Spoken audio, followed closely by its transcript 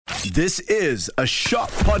This is a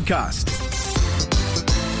Shock podcast.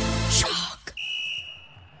 Shock.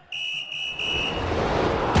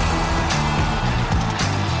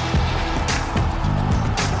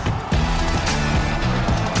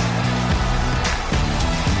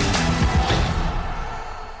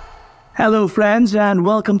 Hello, friends, and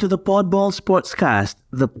welcome to the Podball Sportscast,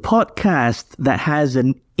 the podcast that has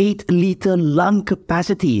an 8-liter lung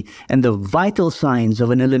capacity and the vital signs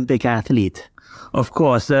of an Olympic athlete. Of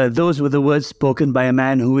course, those were the words spoken by a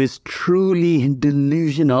man who is truly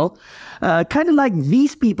delusional. Kind of like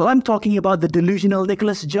these people. I'm talking about the delusional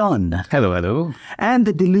Nicholas John. Hello. And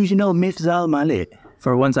the delusional Mifzal Malik.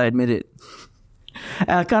 For once, I admit it.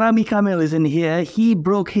 Karami Kamil isn't here. He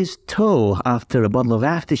broke his toe after a bottle of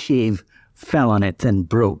aftershave fell on it and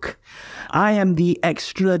broke. I am the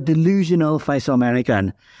extra delusional Faisal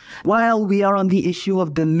American. While we are on the issue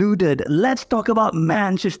of deluded, let's talk about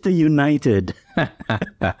Manchester United.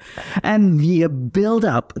 And the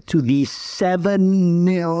build-up to the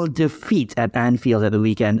 7-0 defeat at Anfield at the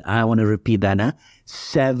weekend. I want to repeat that,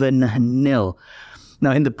 7-0.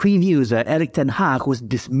 Now, in the previews, Eric Ten Hag was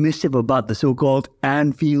dismissive about the so-called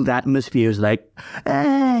Anfield atmosphere. It's like,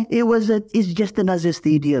 it's just another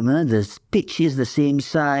stadium. The pitch is the same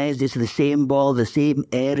size, it's the same ball, the same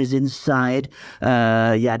air is inside,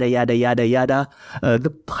 yada, yada, yada, yada. The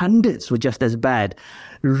pundits were just as bad.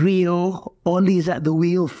 Rio, Ollie's at the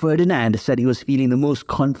wheel, Ferdinand said he was feeling the most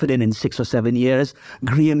confident in 6 or 7 years.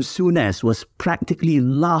 Graham Souness was practically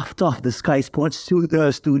laughed off the Sky Sports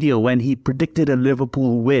studio when he predicted a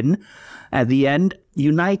Liverpool win. At the end,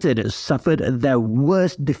 United suffered their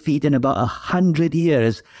worst defeat in about 100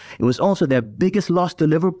 years. It was also their biggest loss to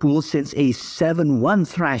Liverpool since a 7-1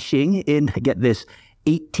 thrashing in, get this,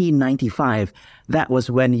 1895. That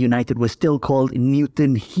was when United was still called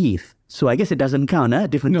Newton Heath. So I guess it doesn't count,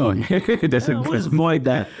 Different team. It doesn't. Let's avoid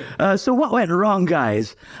that. So what went wrong,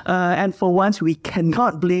 guys? And for once, we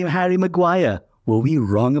cannot blame Harry Maguire. Were we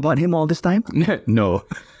wrong about him all this time? No.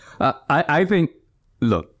 I think,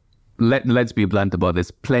 look, let's be blunt about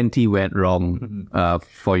this. Plenty went wrong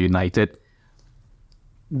for United.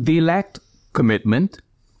 They lacked commitment.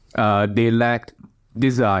 They lacked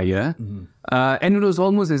desire. And it was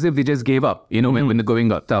almost as if they just gave up, when the going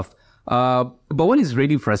got tough. But what is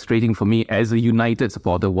really frustrating for me as a United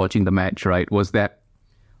supporter watching the match, right, was that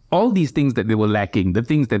all these things that they were lacking, the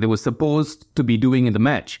things that they were supposed to be doing in the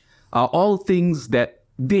match, are all things that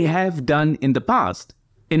they have done in the past.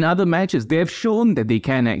 In other matches, they have shown that they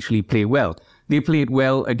can actually play well. They played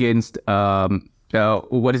well against, Barcelona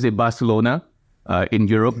in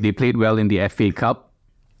Europe. They played well in the FA Cup.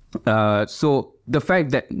 So the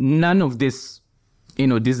fact that none of this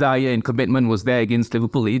desire and commitment was there against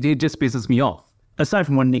Liverpool, it just pisses me off. Aside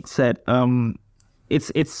from what Nick said,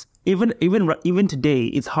 it's even today,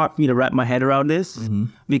 it's hard for me to wrap my head around this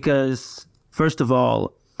because, first of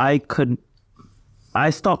all, I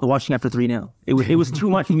stopped watching after 3-0. It was too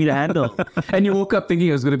much for me to handle. And you woke up thinking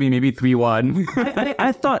it was going to be maybe 3-1.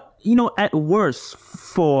 I thought, at worst,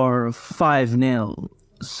 5-0.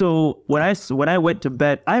 So when I went to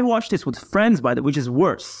bed, I watched this with friends, by the way, which is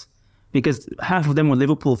worse, because half of them were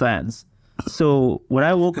Liverpool fans. So when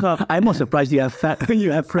I woke up, I'm more surprised you have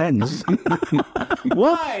friends.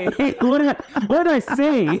 Why? What did I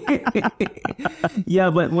say? Yeah,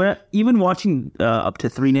 but even watching up to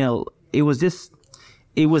 3-0, it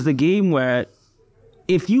was the game where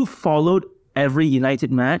if you followed every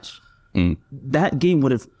United match, that game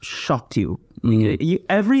would have shocked you.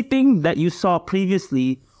 Everything that you saw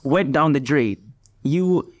previously went down the drain.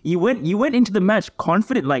 You went into the match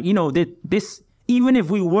confident, like, this, even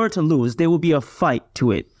if we were to lose, there would be a fight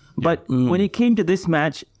to it. But when it came to this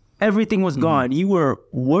match, everything was gone. You were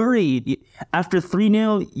worried. After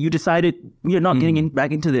 3-0, you decided we are not getting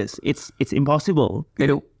back into this. It's impossible.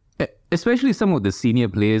 Especially some of the senior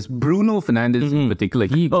players, Bruno Fernandes in particular.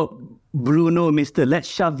 Bruno, let's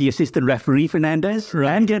shove the assistant referee Fernandes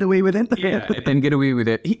and get away with it. Yeah, and get away with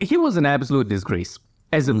it. He was an absolute disgrace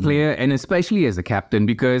as a player and especially as a captain,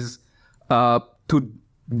 because to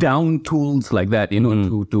down tools like that,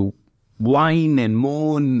 to whine and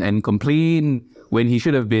moan and complain when he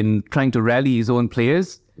should have been trying to rally his own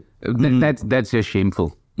players, that's just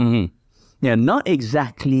shameful. Yeah, not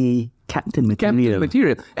exactly captain material.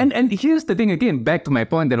 And here's the thing again, back to my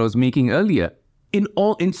point that I was making earlier. In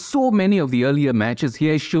so many of the earlier matches, he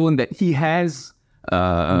has shown that he has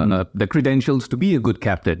the credentials to be a good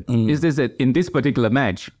captain. Is this that in this particular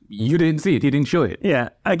match, you didn't see it, he didn't show it? Yeah,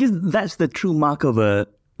 I guess that's the mark of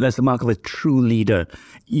a true leader.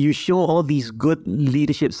 You show all these good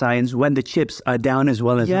leadership signs when the chips are down as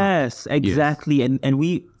well as yes, exactly. Yes. And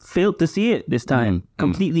we, failed to see it this time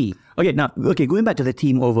completely. Okay, going back to the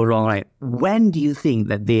team overall, right? When do you think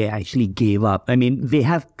that they actually gave up? I mean, they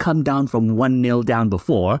have come down from 1-0 down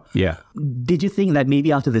before. Yeah. Did you think that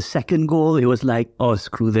maybe after the second goal, it was like, oh,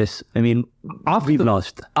 screw this? I mean, we've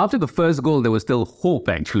lost. After the first goal, there was still hope,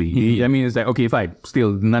 actually. I mean, it's like, okay, fine,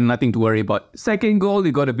 still nothing to worry about. Second goal,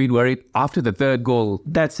 you got a bit worried. After the third goal,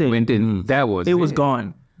 That's it. went in. That was It was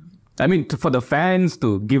gone. I mean, for the fans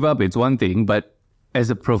to give up, it's one thing, but as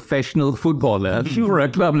a professional footballer, for a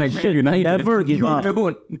club like United, Never give up.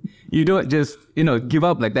 You don't just, give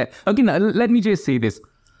up like that. Okay, now let me just say this.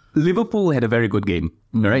 Liverpool had a very good game,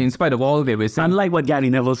 right? In spite of all they were saying. Unlike what Gary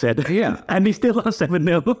Neville said. Yeah. And they still lost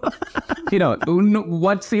 7-0.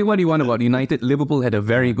 Say what you want about United. Liverpool had a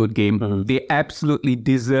very good game. They absolutely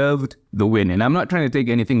deserved the win. And I'm not trying to take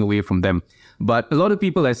anything away from them. But a lot of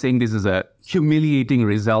people are saying this is a humiliating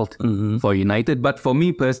result for United. But for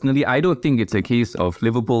me personally, I don't think it's a case of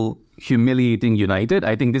Liverpool humiliating United.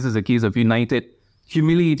 I think this is a case of United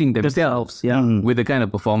humiliating themselves with the kind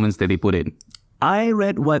of performance that they put in. I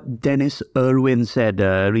read what Dennis Irwin said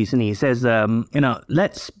recently. He says,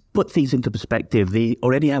 let's put things into perspective. They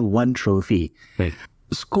already have one trophy. Right.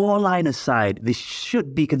 Scoreline aside, this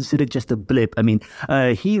should be considered just a blip. I mean,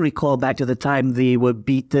 he recalled back to the time they were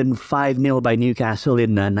beaten 5-0 by Newcastle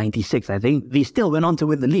in 96, I think. They still went on to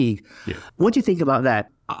win the league. Yeah. What do you think about that?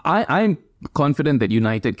 I'm confident that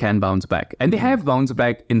United can bounce back. And they have bounced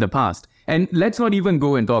back in the past. And let's not even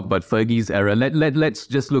go and talk about Fergie's era. Let's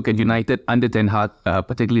just look at United under Ten Hag,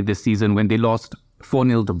 particularly this season, when they lost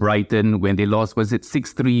 4-0 to Brighton, when they lost, was it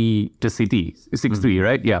 6-3 to City? 6-3,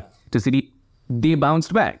 right? Yeah, to City. They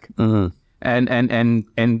bounced back. And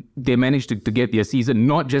they managed to get their season,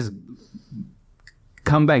 not just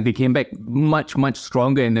come back. They came back much, much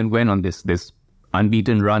stronger and then went on this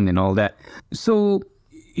unbeaten run and all that. So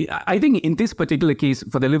I think in this particular case,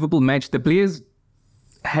 for the Liverpool match, the players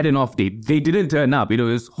had an off day. They didn't turn up. It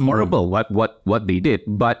was horrible what they did.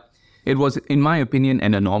 But it was, in my opinion,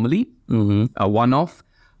 an anomaly, a one-off.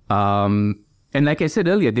 And like I said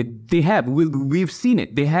earlier, we've seen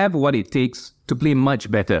it. They have what it takes to play much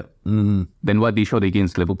better than what they showed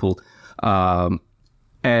against Liverpool.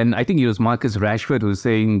 And I think it was Marcus Rashford who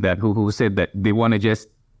said that they want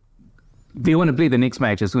to play the next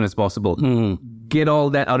match as soon as possible. Get all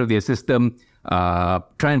that out of their system, try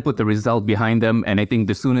and put the result behind them. And I think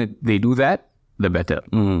the sooner they do that, the better.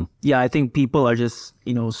 Yeah, I think people are just,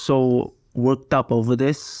 so worked up over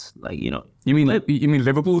this. You mean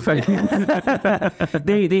Liverpool fans?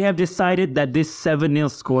 They have decided that this 7-0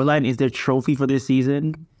 scoreline is their trophy for this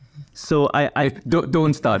season. So I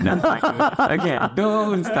don't start that fight. Again,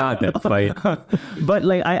 don't start that fight. But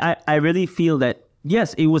I really feel that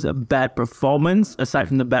yes, it was a bad performance aside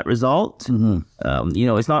from the bad result.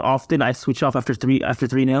 It's not often I switch off after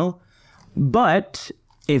 3-0. But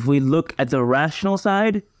if we look at the rational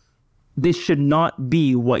side, this should not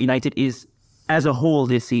be what United is as a whole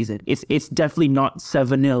this season. It's definitely not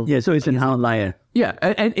 7-0. Yeah, so it's an outlier. Yeah,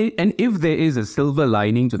 and if there is a silver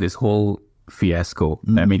lining to this whole fiasco,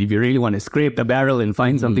 I mean, if you really want to scrape the barrel and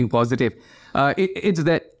find something positive, it's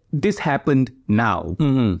that this happened now.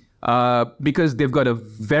 Because they've got a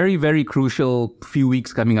very, very crucial few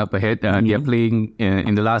weeks coming up ahead. They are playing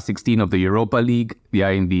in the last 16 of the Europa League. They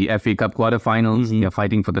are in the FA Cup quarterfinals. They are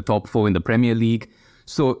fighting for the top 4 in the Premier League.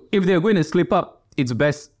 So if they're going to slip up, it's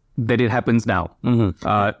best that it happens now.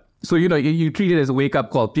 So, you treat it as a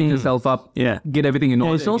wake-up call. Pick yourself up. Yeah. Get everything in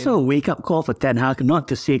order. It's also a wake-up call for Ten Hag not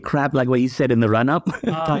to say crap like what he said in the run-up.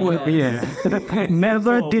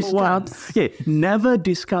 Never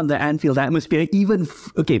discount the Anfield atmosphere. Even,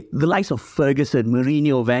 the likes of Ferguson,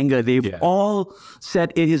 Mourinho, Wenger, they've all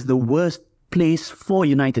said it is the worst place for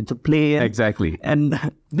United to play in. Exactly. And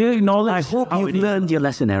they acknowledge, I hope you've learned your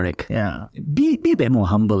lesson, Eric. Yeah. Be a bit more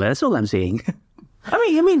humble. That's all I'm saying.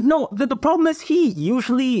 I mean, no. The problem is he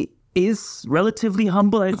usually is relatively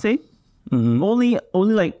humble, I'd say. Only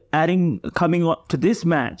coming up to this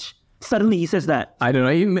match, suddenly he says that. I don't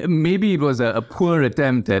know. Maybe it was a poor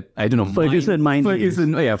attempt at, I don't know, Ferguson mind games.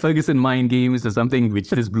 Ferguson mind games or something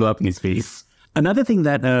which just blew up in his face. Another thing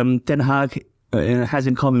that Ten Hag has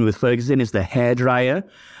in common with Ferguson is the hairdryer.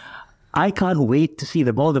 I can't wait to see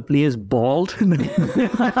all the players bald.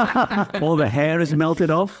 All the hair is melted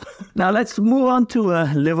off. Now let's move on to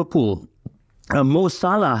Liverpool. Mo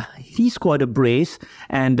Salah, he scored a brace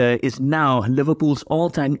and is now Liverpool's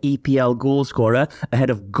all-time EPL goal scorer, ahead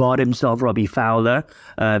of God himself, Robbie Fowler.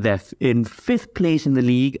 They're in 5th place in the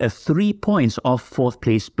league, 3 points off 4th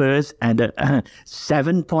place Spurs, and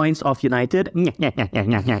 7 points off United.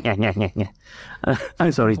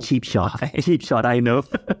 I'm sorry, cheap shot. Cheap shot, I know.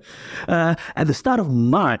 At the start of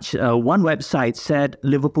March, one website said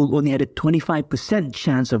Liverpool only had a 25%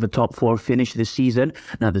 chance of a top 4 finish this season.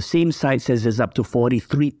 Now, the same site says there's up to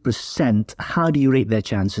 43%. How do you rate their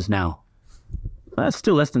chances now? That's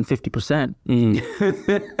still less than 50%.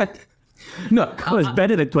 No, Well, it's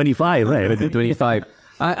better than 25, right? 25.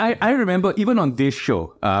 I remember even on this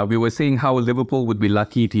show, we were saying how Liverpool would be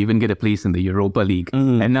lucky to even get a place in the Europa League.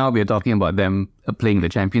 And now we're talking about them playing the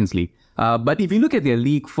Champions League. But if you look at their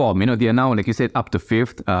league form, they are now, like you said, up to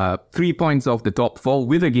 5th, 3 points off the top 4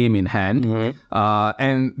 with a game in hand.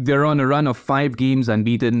 And they're on a run of 5 games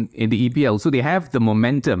unbeaten in the EPL. So they have the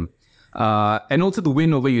momentum. And also the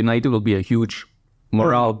win over United will be a huge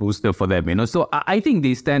morale booster for them. So I think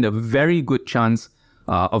they stand a very good chance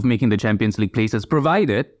of making the Champions League places,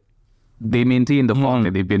 provided they maintain the form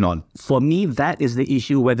that they've been on. For me, that is the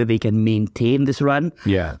issue, whether they can maintain this run.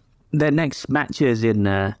 Yeah. Their next matches in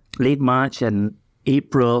late March and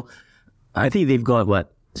April, I think they've got,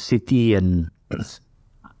 City and...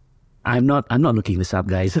 I'm not looking this up,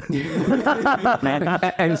 guys.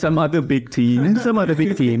 And some other big teams.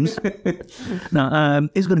 Now,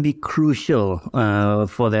 it's going to be crucial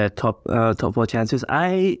for their top 4 chances.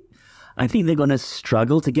 I think they're going to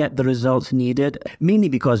struggle to get the results needed, mainly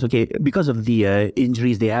because of the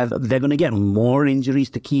injuries they have. They're going to get more injuries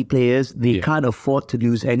to key players. They can't afford to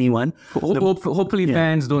lose anyone. Hopefully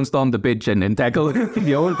fans don't storm the pitch and tackle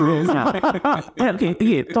the old rules.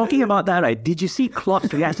 Okay. Talking about that, right? Did you see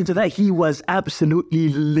Klopp's reaction to that? He was absolutely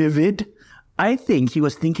livid. I think he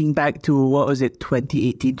was thinking back to,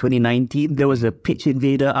 2018, 2019? There was a pitch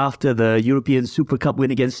invader after the European Super Cup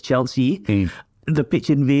win against Chelsea. The pitch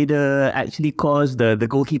invader actually caused the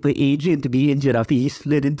goalkeeper Adrian to be injured after he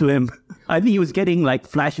slid into him. I think he was getting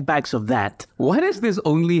flashbacks of that. Why does this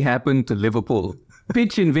only happen to Liverpool?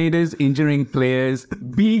 Pitch invaders injuring players,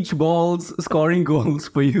 beach balls scoring goals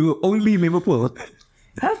for you, only Liverpool.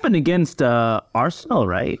 Happened against Arsenal,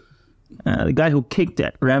 right? The guy who kicked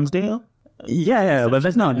at Ramsdale. Yeah, but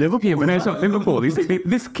that's not Liverpool. Yeah, when I saw Liverpool,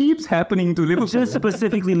 this keeps happening to Liverpool. Just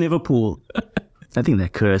specifically Liverpool. I think they're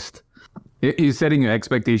cursed. You're setting your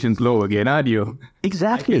expectations low again, aren't you?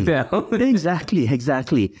 Exactly.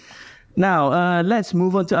 Exactly. Now, let's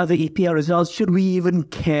move on to other EPL results. Should we even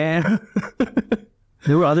care?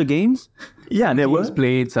 There were other games? Yeah, there were. Teams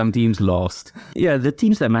played, some teams lost. Yeah, the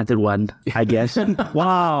teams that mattered won, I guess.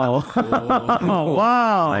 Wow.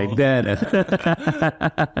 Wow. Like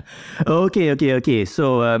that. Okay.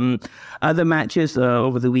 So, other matches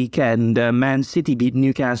over the weekend. Man City beat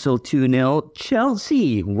Newcastle 2-0.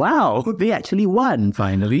 Chelsea, wow, they actually won.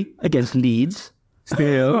 Finally. Against Leeds.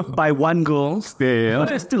 Still. By 1 goal. Still.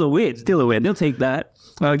 But still a win. They'll take that.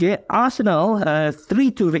 Okay, Arsenal,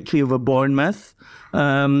 3-2 victory over Bournemouth.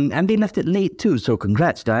 And they left it late too, so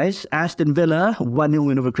congrats, guys. Aston Villa, 1-0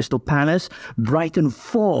 win over Crystal Palace. Brighton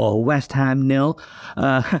 4, West Ham 0.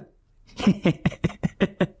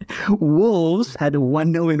 Wolves had a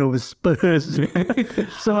 1-0 win over Spurs.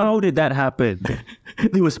 So how did that happen?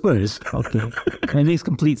 They were Spurs. Okay. It makes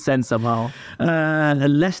complete sense somehow.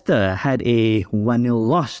 Leicester had a 1-0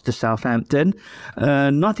 loss to Southampton.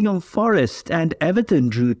 Nottingham Forest and Everton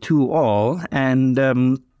drew 2-2.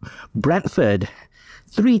 And Brentford,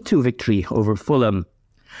 3-2 victory over Fulham.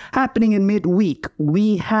 Happening in midweek,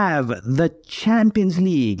 we have the Champions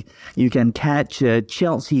League. You can catch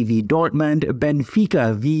Chelsea v Dortmund,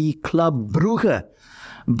 Benfica v Club Brugge,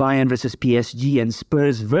 Bayern versus PSG, and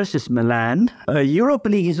Spurs versus Milan. Europa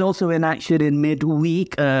League is also in action in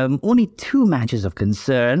midweek. Only 2 matches of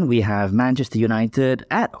concern. We have Manchester United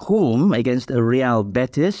at home against Real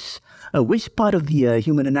Betis. Which part of the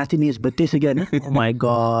human anatomy is Betis again? Oh my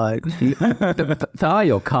God.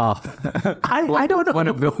 Thigh or calf? I don't know.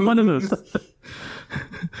 One of those.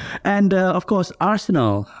 And of course,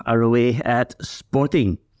 Arsenal are away at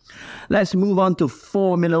Sporting. Let's move on to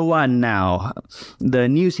Formula One now. The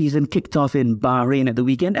new season kicked off in Bahrain at the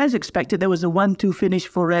weekend. As expected, there was a 1-2 finish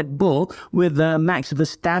for Red Bull, with Max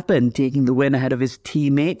Verstappen taking the win ahead of his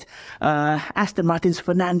teammate, Aston Martin's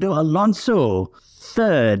Fernando Alonso.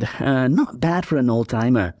 third. Not bad for an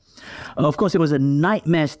old-timer. Of course, it was a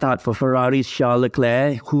nightmare start for Ferrari's Charles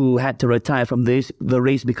Leclerc, who had to retire from the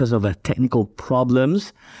race because of technical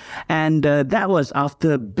problems. And that was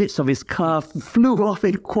after bits of his car flew off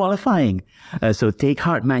in qualifying. So take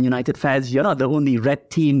heart, Man United fans. You're not the only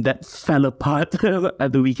red team that fell apart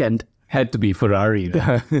at the weekend. Had to be Ferrari.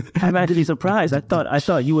 I'm actually surprised. I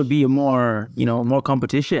thought you would be more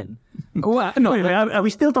competition. Well, no, Are we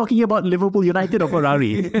still talking about Liverpool United or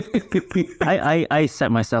Ferrari? I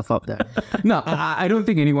set myself up there. No, I don't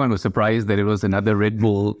think anyone was surprised that it was another Red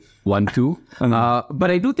Bull 1-2.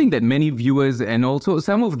 But I do think that many viewers and also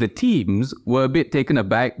some of the teams were a bit taken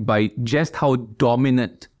aback by just how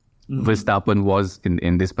dominant Verstappen was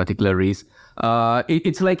in this particular race.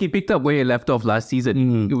 It's like he picked up where he left off last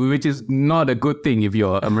season, which is not a good thing if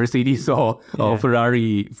you're a Mercedes or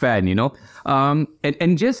Ferrari fan, you know.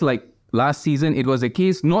 And just like last season, it was a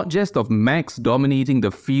case not just of Max dominating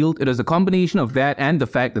the field. It was a combination of that and the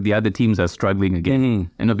fact that the other teams are struggling again.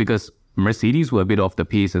 You know, because Mercedes were a bit off the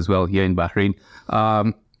pace as well here in Bahrain.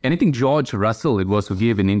 And I think George Russell, it was, who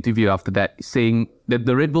gave an interview after that, saying that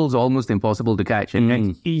the Red Bull's almost impossible to catch.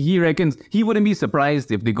 And he reckons he wouldn't be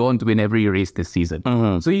surprised if they go on to win every race this season.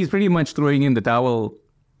 So he's pretty much throwing in the towel,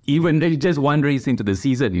 even just one race into the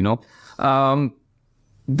season, you know.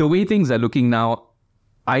 The way things are looking now,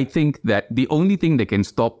 I think that the only thing that can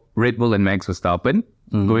stop Red Bull and Max Verstappen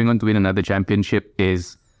going on to win another championship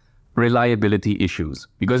is reliability issues,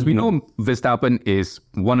 because we know Verstappen is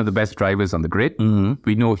one of the best drivers on the grid.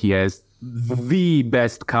 We know he has the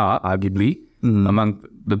best car, arguably, among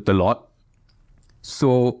the lot.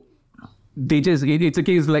 So it's a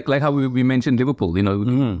case like how we mentioned Liverpool. You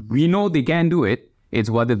know, we know they can do it. It's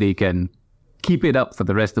whether they can keep it up for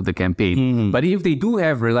the rest of the campaign. But if they do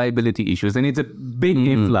have reliability issues, and it's a big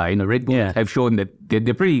if-lie, you know, Red Bull have shown that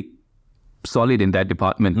they're pretty solid in that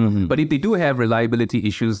department. But if they do have reliability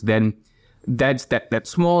issues, then that's that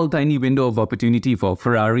small tiny window of opportunity for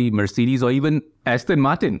Ferrari, Mercedes, or even Aston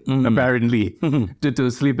Martin, apparently, to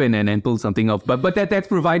slip in and pull something off. But that's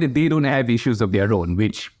provided they don't have issues of their own,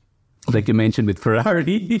 which, like you mentioned with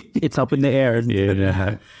Ferrari, It's up in the air.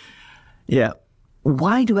 Yeah.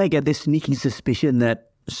 Why do I get this sneaking suspicion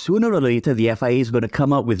that sooner or later the FIA is going to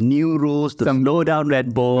come up with new rules to slow down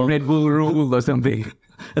Red Bull? Red Bull rule or something.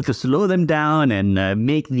 To slow them down and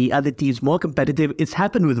make the other teams more competitive. It's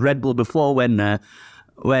happened with Red Bull before when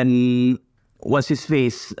what's his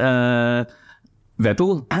face? Vettel?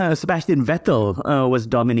 Sebastian Vettel was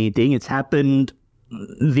dominating. It's happened.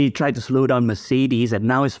 They tried to slow down Mercedes, and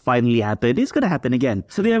now it's finally happened. It's going to happen again.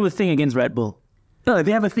 So they have a thing against Red Bull. No,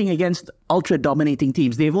 they have a thing against ultra-dominating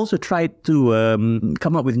teams. They've also tried to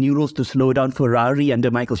come up with new rules to slow down Ferrari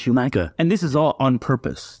under Michael Schumacher. And this is all on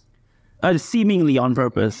purpose. Seemingly on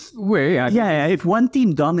purpose. Yeah, if one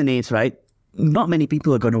team dominates, right, not many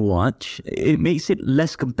people are going to watch. It makes it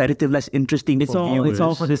less competitive, less interesting for viewers. It's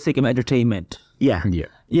all for the sake of entertainment.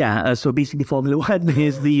 Yeah. So basically, Formula One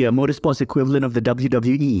is the motorsports equivalent of the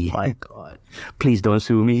WWE. My God. Please don't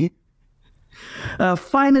sue me.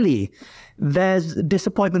 Finally, there's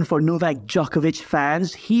disappointment for Novak Djokovic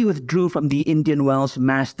fans. He withdrew from the Indian Wells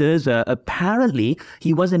Masters. Apparently,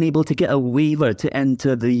 he wasn't able to get a waiver to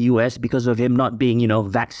enter the US because of him not being,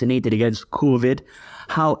 vaccinated against COVID.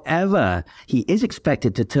 However, he is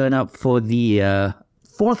expected to turn up for the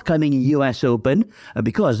forthcoming US Open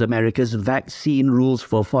because America's vaccine rules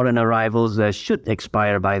for foreign arrivals should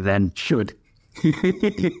expire by then.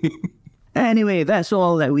 Anyway, that's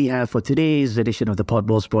all that we have for today's edition of the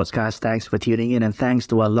Podball Sportscast. Thanks for tuning in, and thanks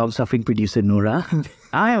to our long-suffering producer, Noora.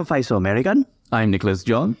 I am Faisal American. I'm Nicholas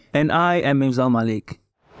John. And I am Mimzal Malik.